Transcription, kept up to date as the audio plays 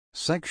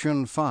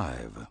Section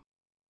 5.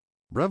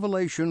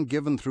 Revelation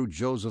given through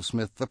Joseph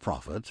Smith the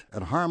prophet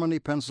at Harmony,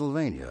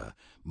 Pennsylvania,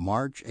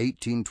 March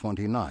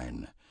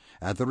 1829,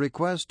 at the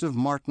request of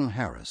Martin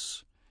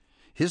Harris.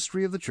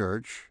 History of the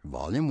Church,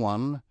 Volume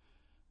 1,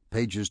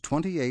 pages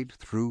 28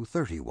 through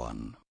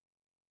 31.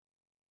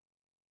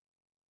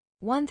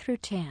 1 through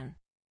 10.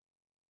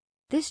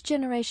 This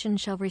generation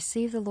shall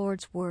receive the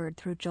Lord's word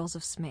through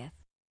Joseph Smith.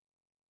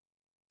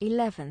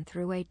 11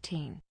 through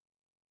 18.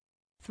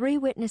 3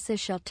 witnesses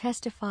shall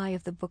testify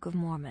of the Book of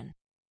Mormon.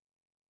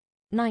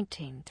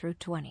 19 through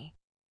 20.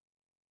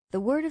 The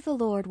word of the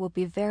Lord will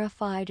be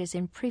verified as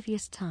in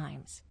previous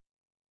times.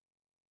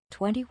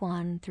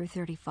 21 through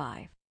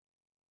 35.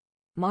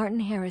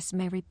 Martin Harris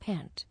may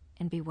repent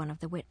and be one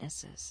of the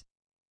witnesses.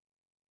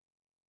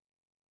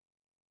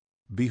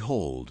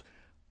 Behold,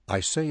 I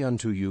say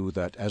unto you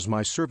that as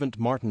my servant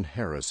Martin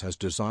Harris has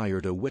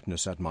desired a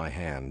witness at my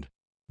hand,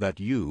 that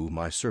you,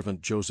 my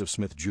servant Joseph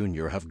Smith,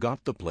 Jr., have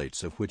got the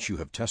plates of which you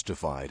have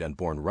testified and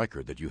borne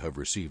record that you have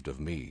received of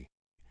me.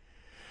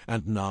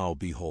 And now,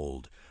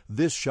 behold,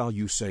 this shall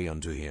you say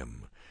unto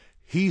him,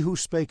 He who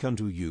spake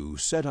unto you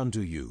said unto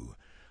you,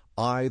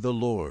 I, the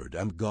Lord,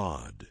 am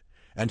God,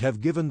 and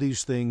have given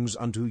these things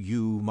unto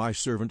you, my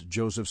servant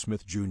Joseph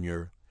Smith,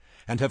 Jr.,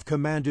 and have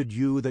commanded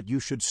you that you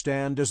should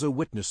stand as a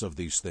witness of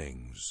these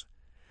things.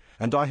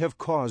 And I have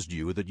caused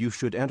you that you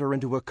should enter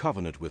into a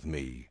covenant with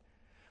me,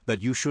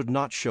 that you should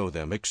not show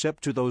them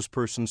except to those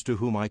persons to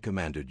whom I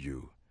commanded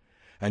you,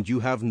 and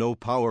you have no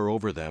power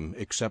over them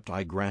except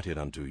I grant it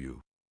unto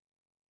you.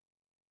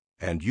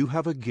 And you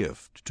have a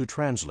gift to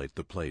translate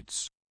the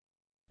plates,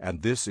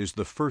 and this is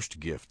the first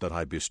gift that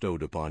I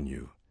bestowed upon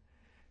you.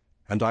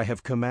 And I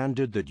have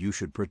commanded that you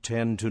should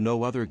pretend to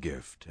no other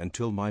gift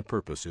until my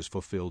purpose is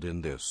fulfilled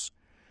in this,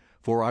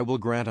 for I will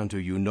grant unto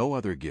you no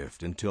other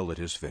gift until it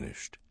is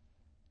finished.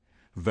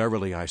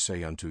 Verily I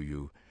say unto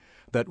you,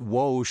 that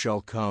woe shall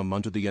come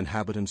unto the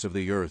inhabitants of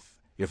the earth,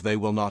 if they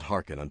will not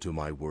hearken unto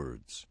my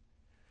words.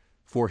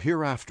 For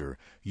hereafter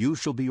you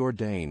shall be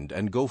ordained,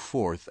 and go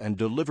forth, and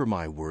deliver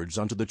my words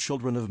unto the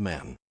children of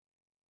men.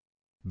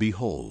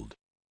 Behold,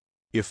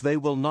 if they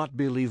will not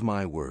believe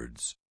my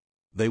words,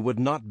 they would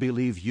not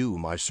believe you,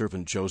 my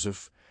servant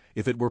Joseph,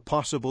 if it were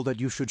possible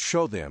that you should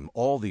show them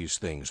all these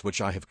things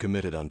which I have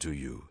committed unto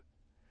you.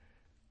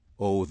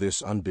 O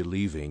this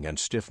unbelieving and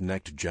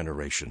stiff-necked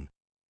generation,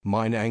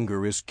 mine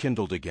anger is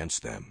kindled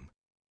against them.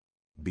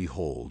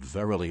 Behold,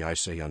 verily I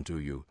say unto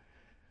you,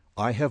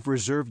 I have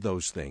reserved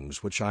those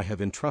things which I have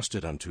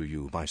entrusted unto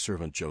you, my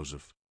servant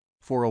Joseph,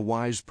 for a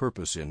wise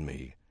purpose in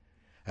me,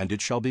 and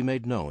it shall be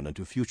made known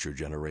unto future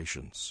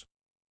generations.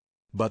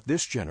 But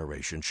this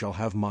generation shall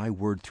have my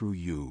word through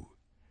you.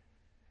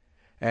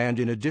 And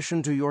in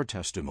addition to your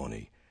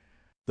testimony,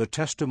 the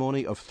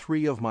testimony of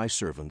 3 of my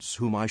servants,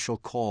 whom I shall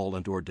call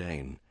and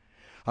ordain,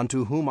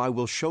 unto whom I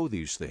will show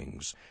these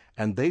things,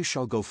 and they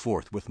shall go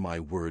forth with my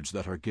words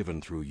that are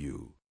given through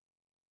you.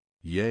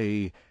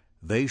 Yea,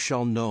 they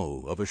shall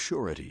know of a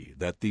surety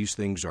that these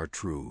things are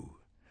true,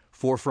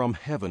 for from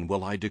heaven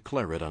will I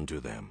declare it unto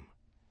them.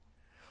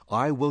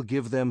 I will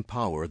give them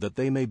power that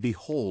they may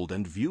behold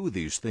and view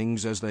these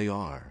things as they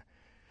are,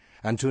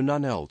 and to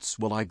none else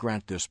will I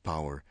grant this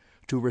power,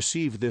 to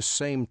receive this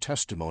same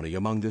testimony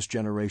among this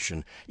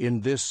generation,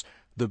 in this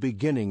the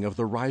beginning of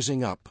the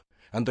rising up,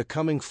 and the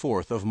coming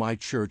forth of my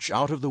church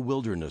out of the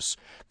wilderness,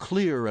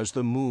 clear as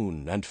the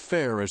moon, and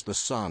fair as the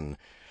sun,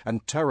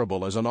 and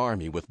terrible as an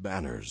army with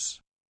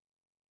banners.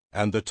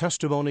 And the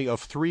testimony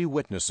of 3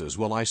 witnesses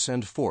will I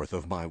send forth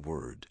of my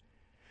word.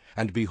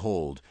 And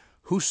behold,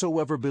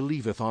 whosoever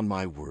believeth on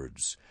my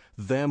words,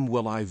 them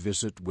will I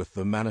visit with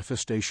the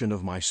manifestation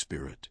of my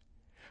Spirit.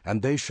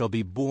 And they shall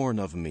be born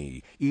of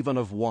me, even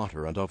of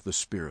water and of the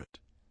Spirit.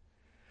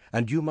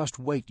 And you must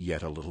wait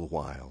yet a little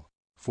while,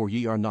 for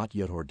ye are not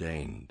yet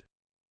ordained.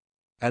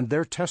 And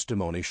their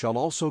testimony shall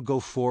also go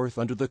forth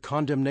unto the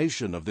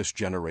condemnation of this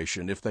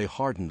generation, if they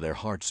harden their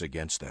hearts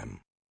against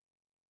them.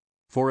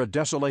 For a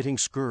desolating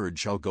scourge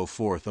shall go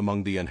forth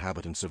among the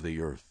inhabitants of the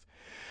earth,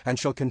 and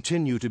shall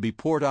continue to be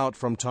poured out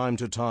from time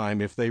to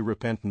time, if they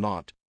repent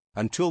not,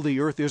 until the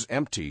earth is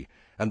empty,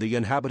 and the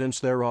inhabitants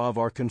thereof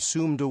are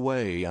consumed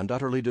away and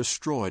utterly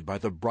destroyed by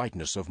the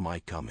brightness of my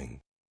coming.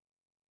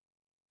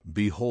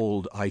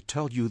 Behold, I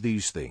tell you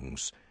these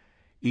things,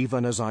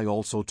 even as I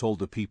also told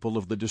the people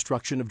of the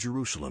destruction of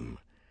Jerusalem.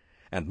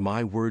 And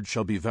my word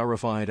shall be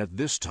verified at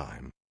this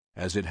time,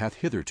 as it hath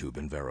hitherto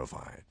been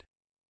verified.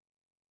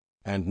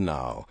 And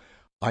now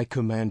I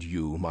command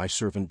you, my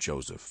servant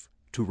Joseph,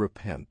 to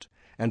repent,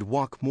 and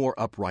walk more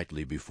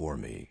uprightly before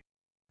me,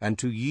 and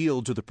to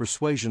yield to the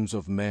persuasions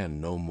of men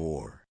no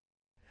more,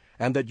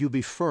 and that you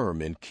be firm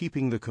in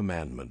keeping the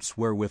commandments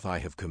wherewith I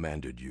have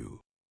commanded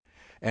you.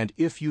 And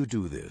if you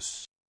do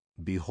this,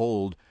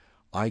 behold,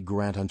 I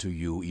grant unto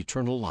you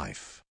eternal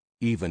life,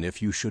 even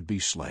if you should be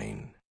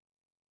slain.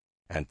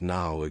 And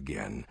now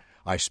again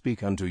I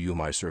speak unto you,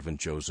 my servant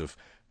Joseph,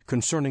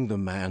 concerning the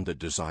man that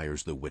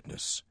desires the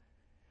witness.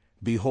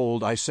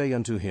 Behold, I say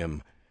unto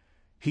him,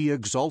 He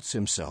exalts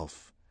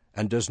himself,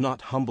 and does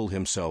not humble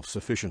himself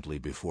sufficiently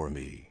before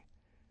me.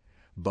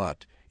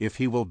 But if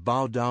he will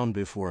bow down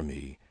before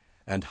me,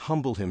 and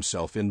humble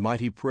himself in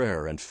mighty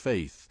prayer and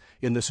faith,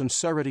 in the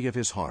sincerity of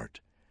his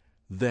heart,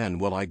 then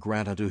will I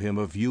grant unto him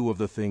a view of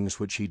the things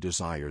which he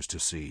desires to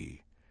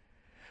see.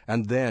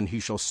 And then he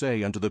shall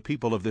say unto the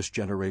people of this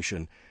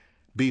generation,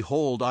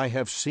 Behold, I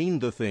have seen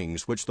the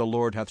things which the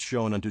Lord hath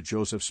shown unto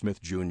Joseph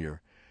Smith, Jr.,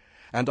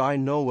 and I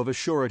know of a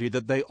surety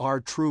that they are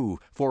true,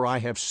 for I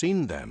have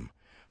seen them,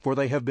 for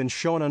they have been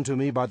shown unto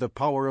me by the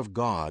power of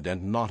God,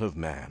 and not of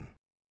man.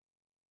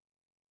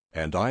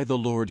 And I the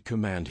Lord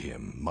command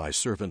him, my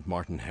servant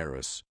Martin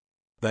Harris,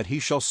 that he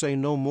shall say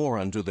no more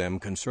unto them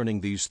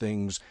concerning these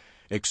things,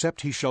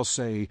 except he shall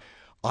say,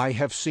 I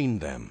have seen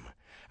them,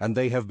 and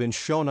they have been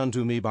shown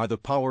unto me by the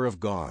power of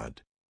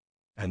God.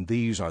 And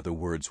these are the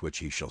words which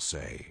he shall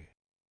say.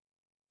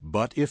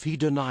 But if he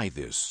deny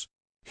this,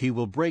 he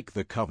will break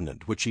the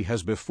covenant which he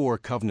has before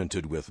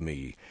covenanted with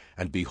me,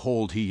 and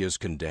behold, he is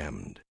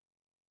condemned.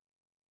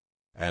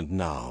 And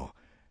now,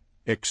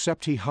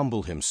 except he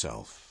humble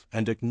himself,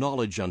 and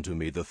acknowledge unto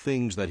me the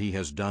things that he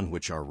has done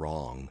which are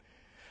wrong,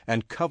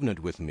 and covenant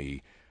with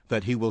me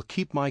that he will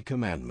keep my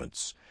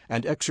commandments,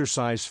 and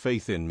exercise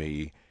faith in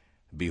me,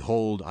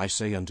 behold, I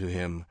say unto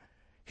him,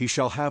 he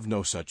shall have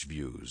no such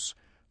views,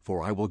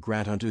 for I will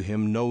grant unto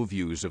him no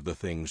views of the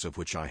things of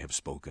which I have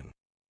spoken.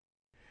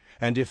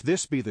 And if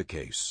this be the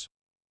case,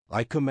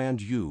 I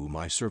command you,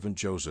 my servant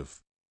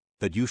Joseph,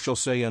 that you shall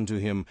say unto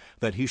him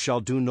that he shall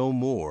do no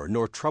more,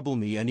 nor trouble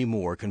me any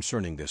more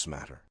concerning this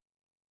matter.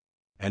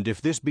 And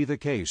if this be the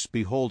case,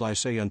 behold, I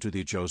say unto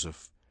thee,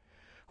 Joseph,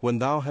 when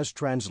thou hast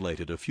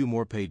translated a few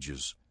more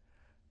pages,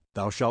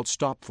 thou shalt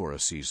stop for a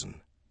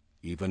season,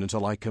 even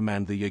until I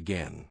command thee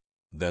again,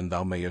 then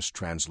thou mayest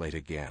translate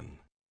again.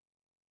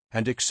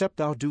 And except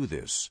thou do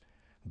this,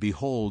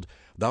 behold,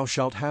 thou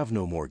shalt have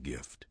no more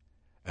gift,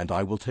 and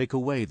I will take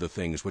away the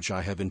things which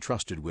I have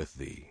entrusted with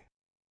thee.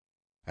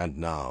 And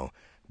now,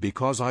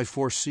 because I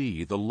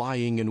foresee the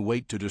lying in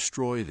wait to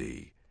destroy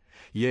thee,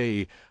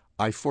 yea,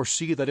 I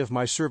foresee that if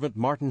my servant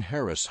Martin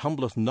Harris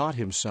humbleth not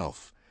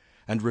himself,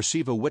 and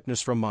receive a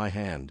witness from my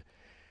hand,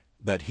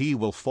 that he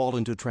will fall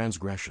into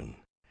transgression.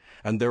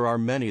 And there are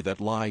many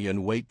that lie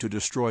in wait to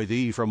destroy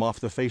thee from off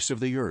the face of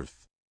the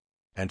earth.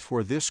 And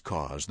for this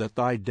cause, that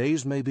thy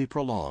days may be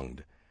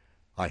prolonged,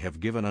 I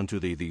have given unto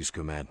thee these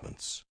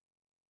commandments.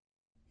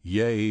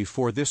 Yea,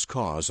 for this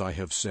cause I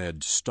have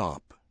said,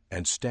 Stop,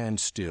 and stand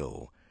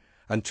still,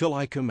 until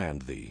I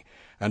command thee,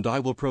 and I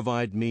will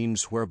provide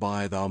means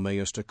whereby thou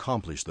mayest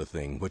accomplish the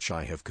thing which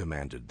I have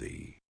commanded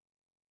thee.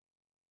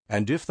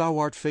 And if thou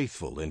art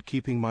faithful in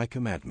keeping my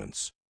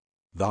commandments,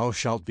 thou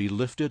shalt be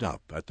lifted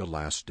up at the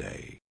last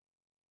day.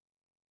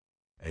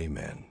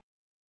 Amen.